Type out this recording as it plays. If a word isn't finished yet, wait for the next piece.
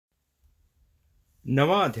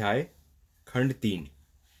नवां अध्याय खंड 3।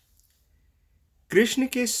 कृष्ण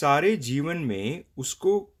के सारे जीवन में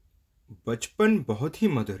उसको बचपन बहुत ही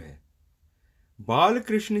मधुर है। बाल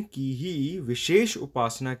कृष्ण की ही विशेष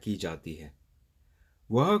उपासना की जाती है।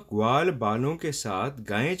 वह ग्वाल बालों के साथ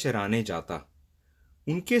गायें चराने जाता,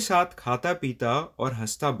 उनके साथ खाता पीता और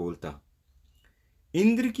हंसता बोलता।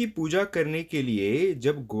 इंद्र की पूजा करने के लिए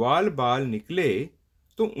जब ग्वाल बाल निकले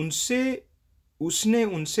तो उनसे उसने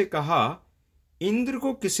उनसे कहा, इंद्र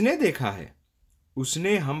को किसने देखा है?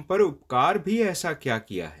 उसने हम पर उपकार भी ऐसा क्या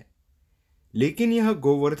किया है? लेकिन यह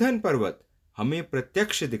गोवर्धन पर्वत हमें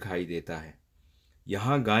प्रत्यक्ष दिखाई देता है।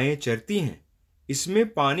 यहाँ गायें चरती हैं,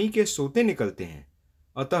 इसमें पानी के सोते निकलते हैं,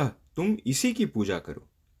 अतः तुम इसी की पूजा करो।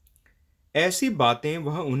 ऐसी बातें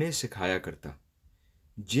वह उन्हें सिखाया करता।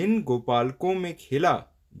 जिन गोपालकों में खेला,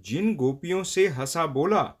 जिन गोपियों से हंसा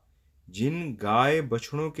बोला, जिन गाय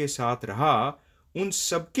बछड़ों के साथ रहा, उन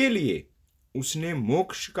सबके लिए उसने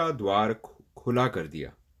मोक्ष का द्वार खुला कर दिया।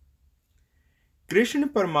 कृष्ण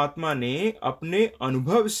परमात्मा ने अपने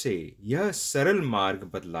अनुभव से यह सरल मार्ग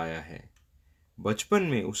बतलाया है। बचपन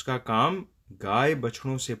में उसका काम गाय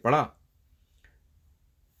बछड़ों से पड़ा,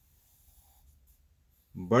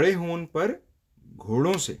 बड़े होने पर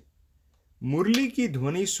घोड़ों से। मुरली की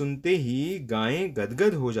ध्वनि सुनते ही गायें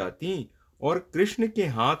गदगद हो जाती और कृष्ण के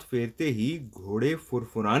हाथ फेरते ही घोड़े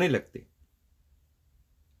फुरफुराने लगते।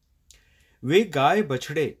 वे गाय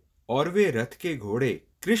बछड़े और वे रथ के घोड़े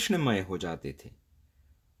कृष्णमय हो जाते थे।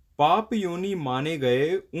 पाप योनि माने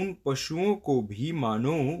गए उन पशुओं को भी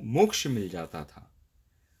मानो मोक्ष मिल जाता था।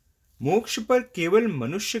 मोक्ष पर केवल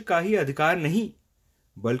मनुष्य का ही अधिकार नहीं,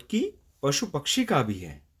 बल्कि पशु पक्षी का भी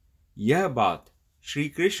है। यह बात श्री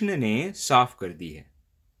कृष्ण ने साफ कर दी है।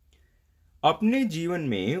 अपने जीवन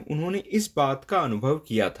में उन्होंने इस बात का अनुभव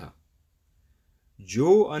किया था।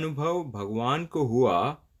 जो अनुभव भगवान को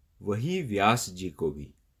हुआ, वही व्यास जी को भी।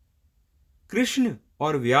 कृष्ण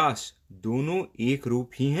और व्यास दोनों एक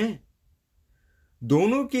रूप ही हैं।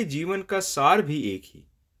 दोनों के जीवन का सार भी एक ही।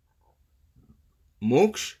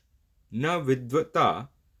 मोक्ष न विद्वता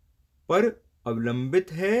पर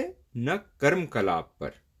अवलंबित है, न कर्म कलाप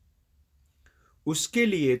पर। उसके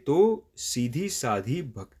लिए तो सीधी साधी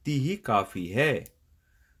भक्ति ही काफी है।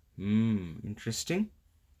 इंटरेस्टिंग।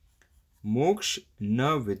 मोक्ष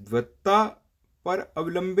न विद्वत्ता पर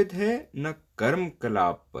अवलंबित है, न कर्म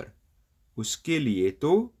कलाप पर। उसके लिए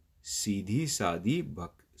तो सीधी सादी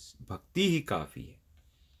भक्ति ही काफी है।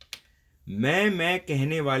 मैं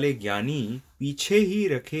कहने वाले ज्ञानी पीछे ही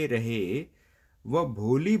रखे रहे, वह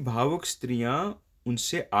भोली भावुक स्त्रियां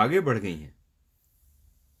उनसे आगे बढ़ गई हैं।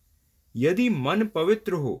 यदि मन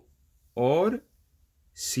पवित्र हो और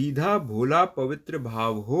सीधा भोला पवित्र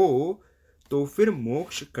भाव हो, तो फिर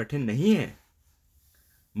मोक्ष कठिन नहीं है।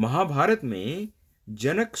 महाभारत में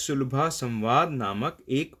जनक सुलभा संवाद नामक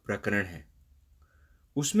एक प्रकरण है।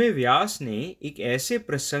 उसमें व्यास ने एक ऐसे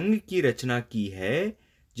प्रसंग की रचना की है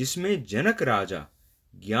जिसमें जनक राजा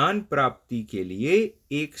ज्ञान प्राप्ति के लिए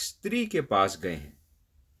एक स्त्री के पास गए हैं।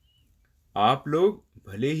 आप लोग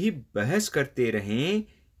भले ही बहस करते रहें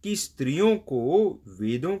कि स्त्रियों को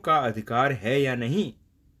वेदों का अधिकार है या नहीं,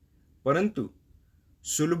 परंतु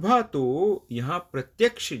सुलभा तो यहाँ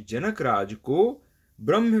प्रत्यक्ष जनक राज को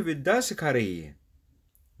ब्रह्म विद्या सिखा रही है।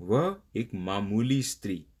 वह एक मामूली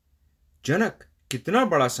स्त्री, जनक कितना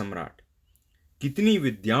बड़ा सम्राट, कितनी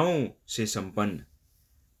विद्याओं से संपन्न,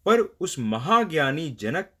 पर उस महाज्ञानी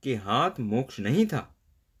जनक के हाथ मोक्ष नहीं था।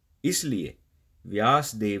 इसलिए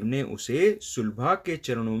व्यास देव ने उसे सुलभा के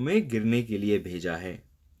चरणों में गिरने के लिए भेजा है।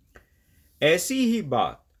 ऐसी ही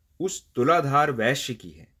बात उस तुलाधार वैश्य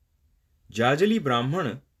की है। जाजली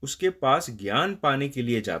ब्राह्मण उसके पास ज्ञान पाने के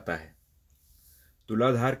लिए जाता है।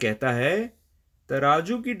 तुलाधार कहता है,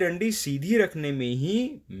 तराजू की डंडी सीधी रखने में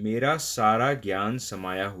ही मेरा सारा ज्ञान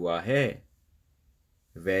समाया हुआ है।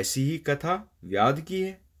 वैसी ही कथा व्याध की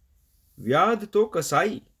है। व्याध तो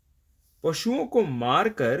कसाई, पशुओं को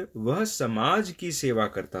मारकर वह समाज की सेवा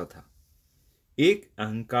करता था। एक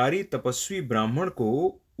अहंकारी तपस्वी ब्राह्मण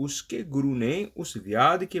को उसके गुरु ने उस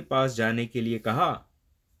व्याध के पास जाने के लिए कहा।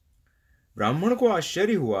 ब्राह्मण को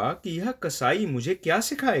आश्चर्य हुआ कि यह कसाई मुझे क्या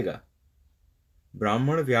सिखाएगा।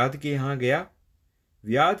 ब्राह्मण व्याध के यहां गया।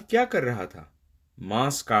 व्याध क्या कर रहा था?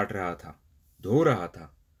 मांस काट रहा था, धो रहा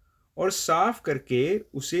था और साफ करके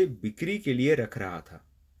उसे बिक्री के लिए रख रहा था।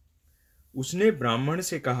 उसने ब्राह्मण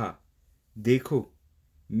से कहा, देखो,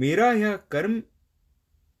 मेरा यह कर्म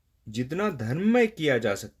जितना धर्म में किया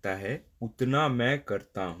जा सकता है उतना मैं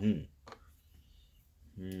करता हूं।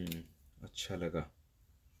 अच्छा लगा।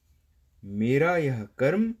 मेरा यह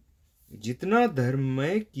कर्म जितना धर्म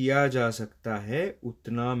में किया जा सकता है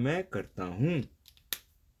उतना मैं करता हूं।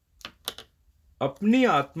 अपनी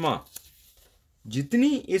आत्मा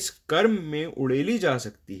जितनी इस कर्म में उड़ेली जा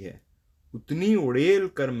सकती है, उतनी उड़ेल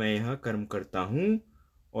कर मैं यह कर्म करता हूं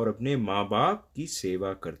और अपने माँ बाप की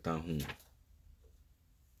सेवा करता हूं।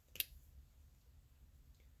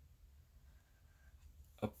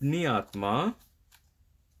 अपनी आत्मा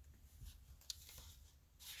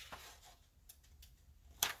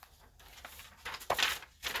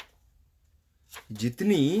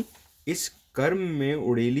जितनी इस कर्म में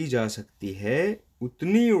उड़ेली जा सकती है,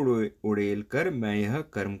 उतनी उड़ेल कर मैं यह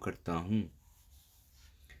कर्म करता हूं।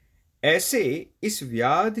 ऐसे इस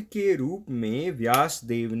व्याध के रूप में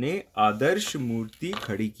व्यासदेव ने आदर्श मूर्ति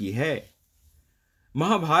खड़ी की है।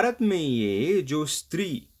 महाभारत में ये जो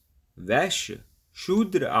स्त्री, वैश्य,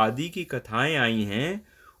 शूद्र आदि की कथाएं आई हैं,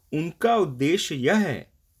 उनका उद्देश्य यह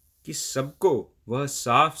है कि सबको वह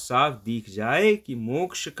साफ साफ दिख जाए कि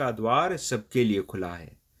मोक्ष का द्वार सबके लिए खुला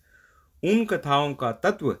है। उन कथाओं का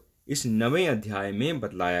तत्व इस 9वें अध्याय में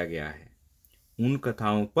बतलाया गया है। उन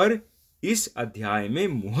कथाओं पर इस अध्याय में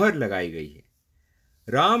मुहर लगाई गई है।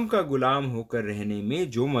 राम का गुलाम होकर रहने में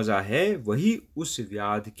जो मजा है, वही उस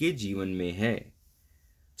व्याध के जीवन में है।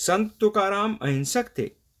 संत तुकाराम अहिंसक थे,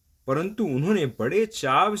 परंतु उन्होंने बड़े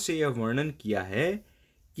चाव से यह वर्णन किया है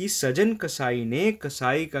कि सजन कसाई ने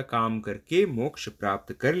कसाई का काम करके मोक्ष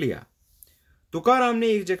प्राप्त कर लिया। तुकाराम ने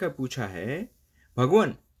एक जगह पूछा है,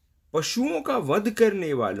 भगवान, पशुओं का वध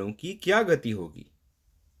करने वालों की क्या गति होगी,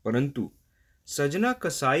 परंतु सजना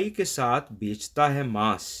कसाई के साथ बेचता है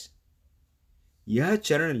मांस। यह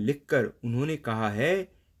चरण लिखकर उन्होंने कहा है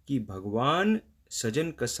कि भगवान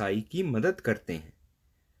सजन कसाई की मदद करते हैं।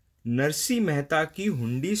 नरसी मेहता की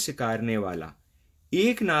हुंडी सिकारने वाला,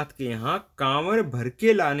 एक नाथ के यहाँ कांवर भर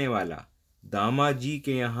के लाने वाला, दामाजी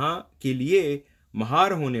के यहाँ के लिए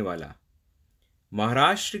महार होने वाला,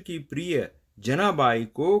 महाराष्ट्र की प्रिय जनाबाई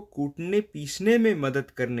को कूटने पीसने में मदद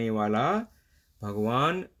करने वाला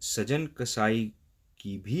भगवान सजन कसाई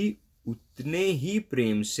की भी उतने ही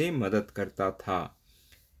प्रेम से मदद करता था,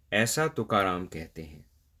 ऐसा तुकाराम कहते हैं।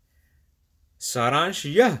 सारांश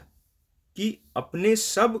यह कि अपने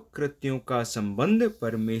सब कृत्यों का संबंध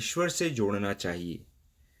परमेश्वर से जोड़ना चाहिए।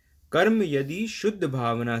 कर्म यदि शुद्ध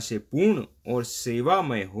भावना से पूर्ण और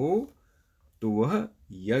सेवामय हो तो वह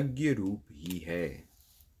यज्ञ रूप ही है।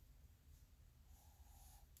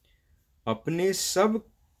 अपने सब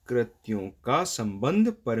कृत्यों का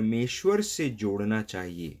संबंध परमेश्वर से जोड़ना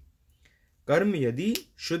चाहिए। कर्म यदि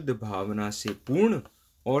शुद्ध भावना से पूर्ण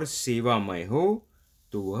और सेवामय हो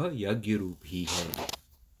तो वह यज्ञ रूप ही है।